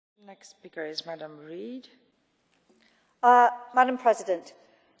Next speaker is Madam Reid. Madam President,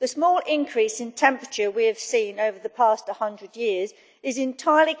 the small increase in temperature we have seen over the past 100 years is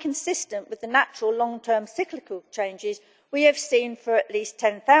entirely consistent with the natural long-term cyclical changes we have seen for at least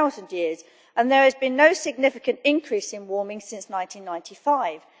 10,000 years, and there has been no significant increase in warming since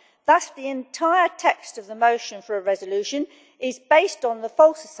 1995. Thus, the entire text of the motion for a resolution is based on the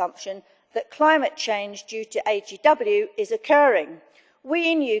false assumption that climate change due to AGW is occurring.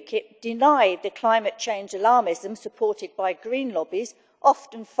 We in UKIP deny the climate change alarmism supported by green lobbies,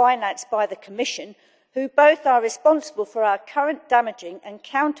 often financed by the Commission, who both are responsible for our current damaging and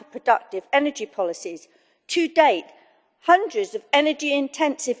counterproductive energy policies. To date, hundreds of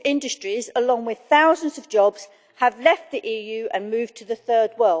energy-intensive industries, along with thousands of jobs, have left the EU and moved to the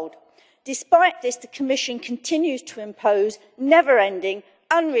Third World. Despite this, the Commission continues to impose never-ending,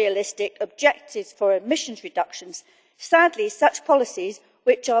 unrealistic objectives for emissions reductions. Sadly, such policies,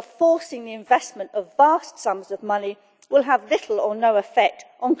 which are forcing the investment of vast sums of money, will have little or no effect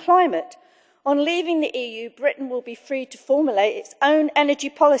on climate. On leaving the EU, Britain will be free to formulate its own energy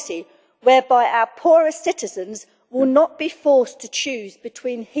policy, whereby our poorest citizens will not be forced to choose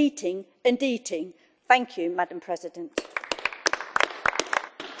between heating and eating. Thank you, Madam President.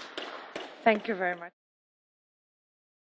 Thank you very much.